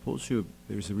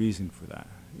 there's a reason for that.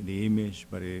 The image,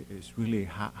 but it's really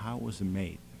how was it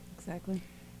made? Exactly.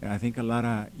 And I think a lot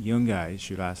of young guys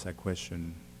should ask that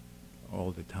question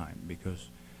all the time, because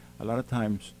a lot of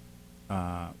times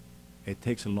it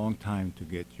takes a long time to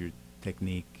get your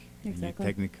technique and your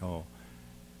technical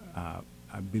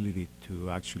ability to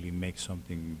actually make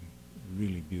something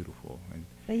really beautiful.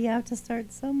 But you have to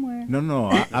start somewhere.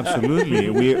 No, absolutely.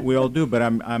 we all do, but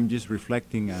I'm just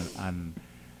reflecting on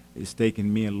it's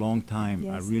taken me a long time,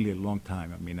 Yes. really a long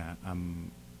time. I mean,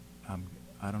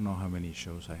 I don't know how many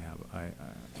shows I have.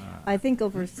 I think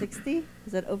over 60.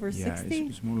 Is that over yeah, 60?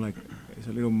 it's more like, it's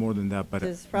a little more than that. But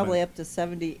It's probably up to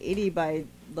 70, 80 by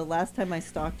the last time I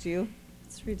stalked you.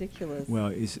 It's ridiculous. Well,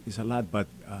 it's a lot, but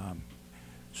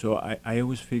so I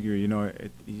always figure,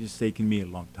 it's just taken me a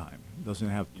long time. It doesn't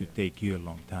have to take you a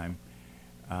long time.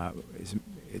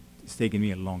 It's taken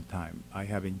me a long time. I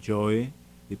have enjoyed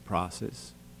the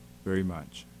process very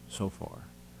much so far.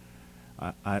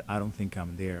 I don't think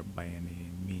I'm there by any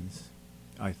means.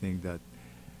 I think that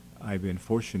I've been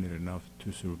fortunate enough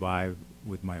to survive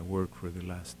with my work for the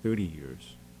last 30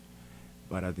 years.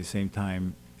 But at the same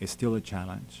time, it's still a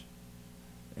challenge,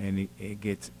 and it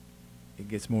gets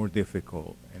more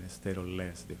difficult instead of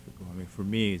less difficult. I mean, for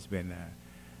me, it's been,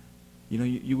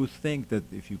 you would think that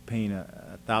if you paint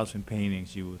 1,000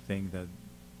 paintings, you would think that,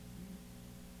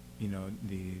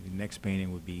 the next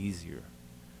painting would be easier.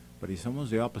 But it's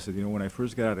almost the opposite. When I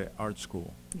first got out of art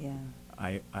school, Yeah.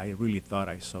 I really thought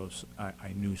I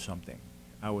knew something.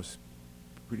 I was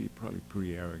probably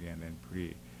pretty arrogant and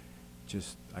pretty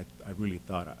I really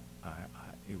thought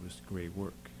it was great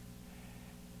work.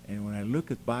 And when I look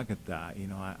back at that,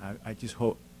 I just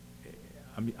hope,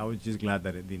 I was just glad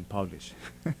that it didn't publish.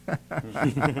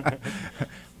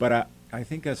 But I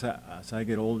think as I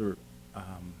get older,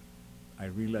 I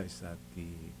realize that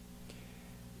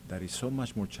it's so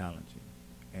much more challenging,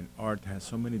 and art has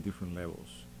so many different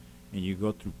levels, and you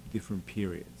go through different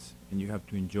periods, and you have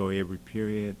to enjoy every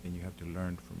period, and you have to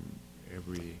learn from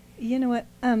every. You know what,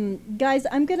 guys?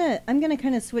 I'm gonna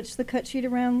kind of switch the cut sheet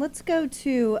around. Let's go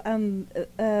to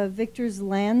Victor's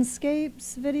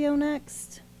landscapes video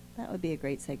next. That would be a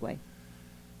great segue.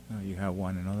 You have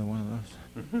another one of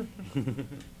those.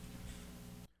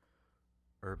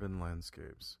 Urban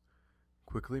landscapes.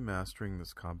 Quickly mastering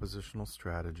this compositional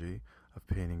strategy of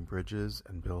painting bridges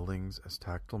and buildings as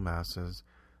tactile masses,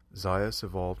 Zayas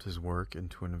evolved his work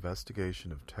into an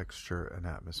investigation of texture and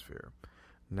atmosphere.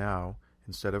 Now,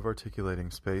 instead of articulating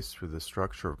space through the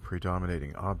structure of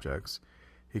predominating objects,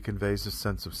 he conveys a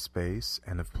sense of space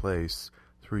and of place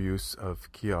through use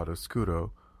of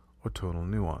chiaroscuro, or tonal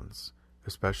nuance,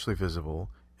 especially visible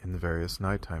in the various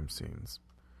nighttime scenes.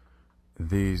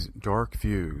 These dark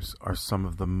views are some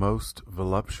of the most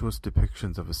voluptuous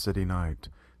depictions of a city night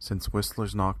since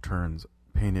Whistler's Nocturnes,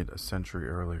 painted a century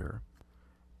earlier.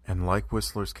 And like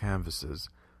Whistler's canvases,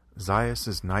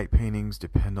 Zayas's night paintings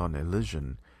depend on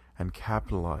elision and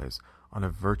capitalize on a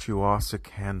virtuosic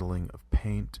handling of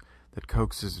paint that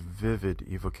coaxes vivid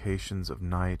evocations of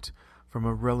night from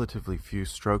a relatively few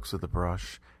strokes of the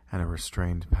brush and a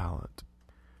restrained palette.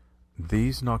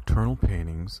 These nocturnal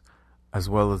paintings, as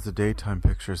well as the daytime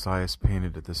pictures Zayas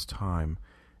painted at this time,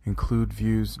 include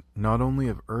views not only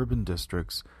of urban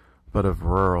districts, but of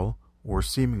rural or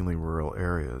seemingly rural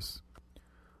areas.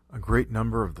 A great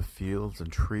number of the fields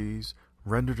and trees,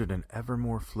 rendered in an ever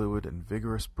more fluid and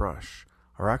vigorous brush,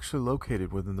 are actually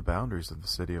located within the boundaries of the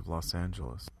city of Los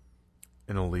Angeles.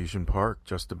 In Elysian Park,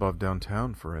 just above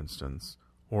downtown, for instance,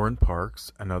 or in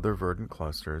parks and other verdant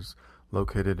clusters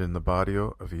located in the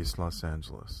barrio of East Los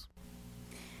Angeles.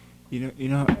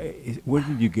 Where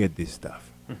did you get this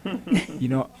stuff?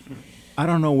 I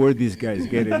don't know where these guys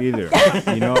get it either.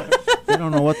 They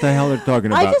don't know what the hell they're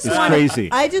talking about. It's crazy.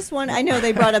 I know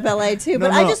they brought up LA too,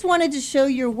 but I just wanted to show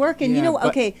your work. And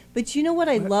but you know what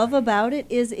I love about it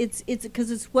is it's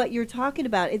because it's what you're talking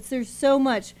about. There's so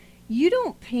much. You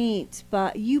don't paint,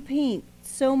 but you paint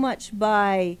so much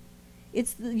by,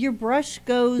 your brush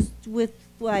goes with,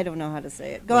 I don't know how to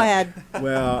say it. Go ahead.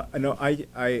 Well, no,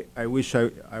 I wish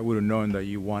I would have known that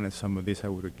you wanted some of this. I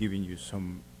would have given you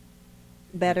some.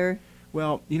 Better.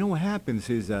 Well, what happens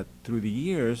is that through the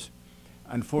years,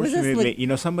 unfortunately,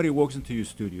 somebody walks into your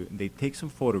studio and they take some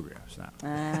photographs now,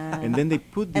 and then they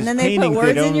put these paintings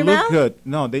that don't look good.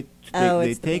 No, they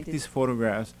take these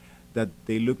photographs that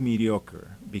they look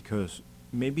mediocre because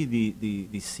maybe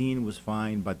the scene was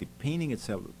fine, but the painting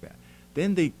itself looked bad.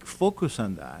 Then they focus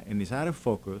on that, and it's out of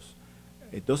focus.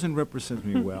 It doesn't represent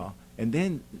me well, and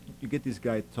then you get this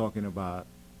guy talking about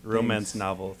romance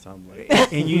novel, sound like.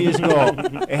 And you just go,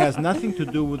 it has nothing to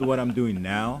do with what I'm doing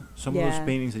now. Some of those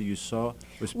paintings that you saw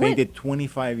was painted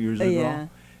 25 years ago. Yeah.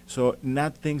 So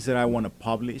not things that I want to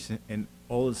publish, and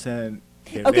all of a sudden,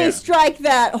 okay, strike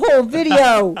that whole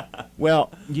video.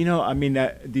 Well,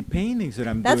 the paintings that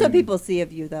I'm doing. That's what people see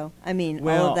of you, though.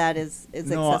 all of that is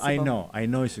accessible. I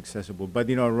know it's accessible. But,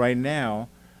 right now,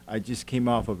 I just came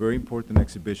off a very important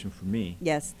exhibition for me.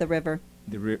 Yes, the river.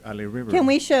 The LA River. Can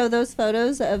we show those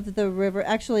photos of the river?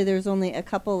 Actually, there's only a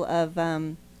couple of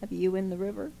you in the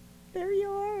river. There you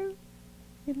are,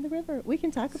 in the river. We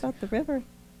can talk about the river.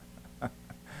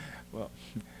 Well,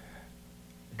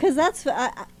 because that's.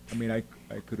 I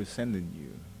could have sent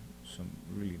you some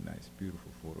really nice,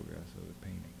 beautiful photographs of the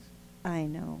paintings. I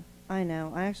know. I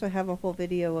actually have a whole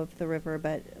video of the river,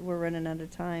 but we're running out of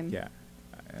time. Yeah,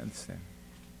 I understand.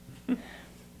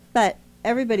 But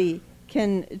everybody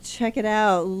can check it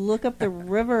out. Look up the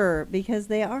river because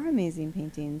they are amazing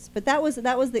paintings. But that was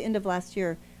the end of last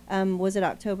year. Was it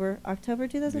October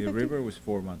 2015? The river was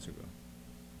 4 months ago.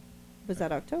 Was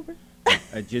that October?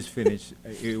 I just finished.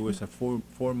 It was a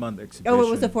 4-month exhibition. Oh, it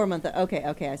was a 4-month. Okay,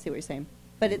 I see what you're saying.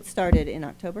 But it started in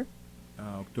October?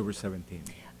 October 17th.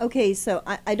 Okay, so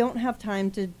I don't have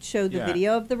time to show the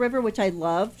video of the river, which I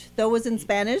loved. Though it was in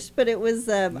Spanish, but it was,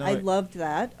 I loved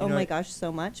that. Oh my gosh,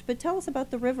 so much. But tell us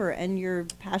about the river and your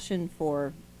passion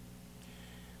for.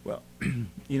 Well, the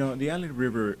LA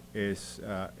River is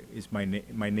my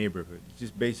neighborhood.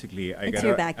 Just basically, I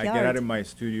get out of my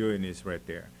studio and it's right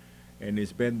there. And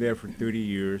it's been there for 30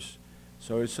 years.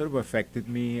 So it sort of affected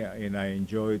me, and I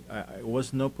enjoyed. It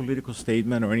was no political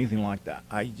statement or anything like that.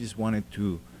 I just wanted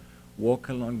to walk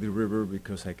along the river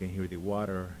because I can hear the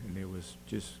water, and it was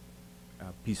just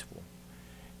peaceful.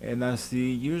 And as the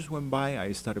years went by,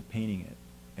 I started painting it.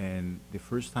 And the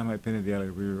first time I painted the LA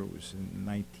River was in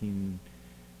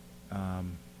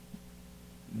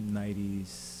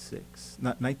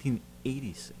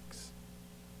 1986.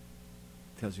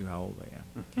 Tells you how old I am.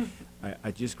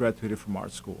 I just graduated from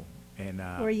art school. And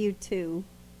were you 2?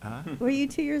 Huh? Were you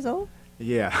 2 years old?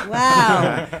 Yeah.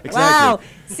 Wow. Exactly. Wow.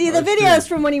 See the videos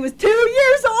from when he was 2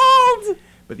 years old.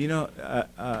 But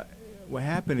what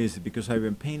happened is because I've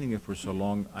been painting it for so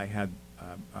long, I had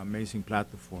an amazing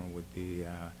platform with the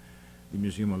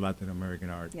Museum of Latin American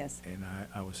Art. Yes. And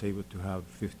I was able to have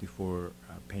 54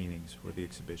 paintings for the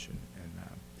exhibition.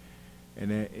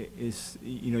 And it's,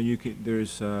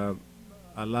 there's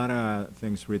a lot of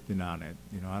things written on it.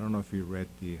 I don't know if you read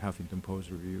the Huffington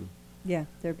Post review. Yeah,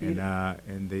 they're beautiful.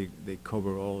 And they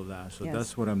cover all of that. So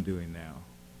that's what I'm doing now.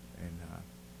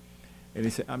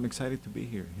 And I'm excited to be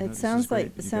here. It sounds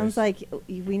like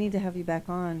we need to have you back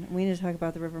on. We need to talk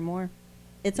about the river more.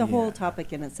 It's a whole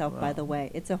topic in itself, by the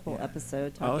way. It's a whole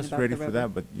episode talking about the river. I was ready for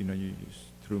that, but you just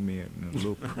threw me in a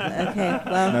loop. Okay,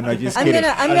 well, no, just kidding.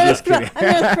 I'm gonna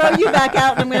throw you back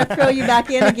out, and I'm gonna throw you back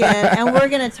in again, and we're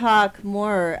gonna talk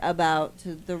more about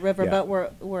the river, but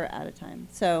we're out of time,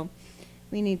 so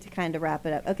we need to kind of wrap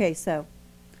it up. Okay, so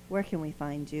where can we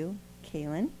find you,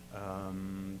 Kalen?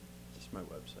 Just my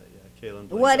website,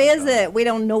 KalenBlake.com. What is it? We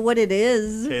don't know what it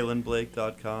is.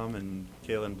 KalenBlake.com and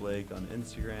Kalen Blake on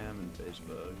Instagram and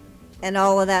Facebook. And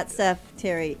all of that stuff,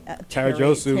 Terry.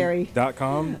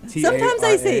 Tarajosu.com. Sometimes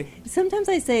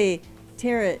I say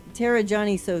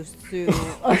Tarajosu.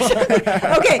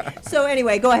 Okay, so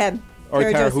anyway, go ahead. Or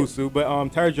Tarajosu, but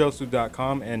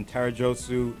Tarajosu.com and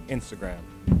Tarajosu Instagram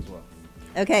as well.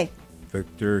 Okay.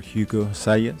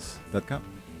 VictorHugoZayas.com.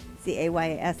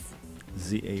 Zayas.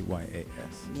 Zayas.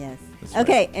 Yes. That's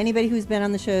Okay. right. Anybody who's been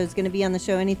on the show is going to be on the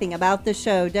show. Anything about the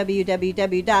show,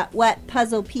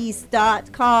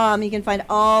 www.whatpuzzlepiece.com. You can find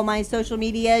all my social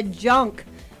media junk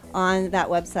on that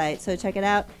website. So check it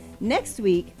out. Next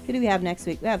week, who do we have next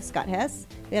week? We have Scott Hess,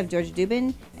 we have George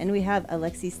Dubin, and we have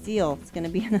Alexi Steele. It's going to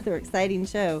be another exciting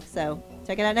show. So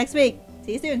check it out next week.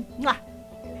 See you soon. Mwah.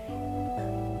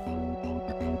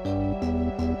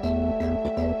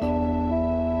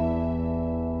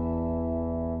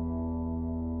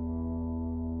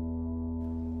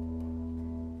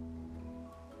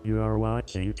 You are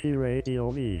watching T Radio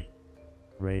V,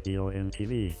 Radio and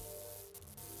TV.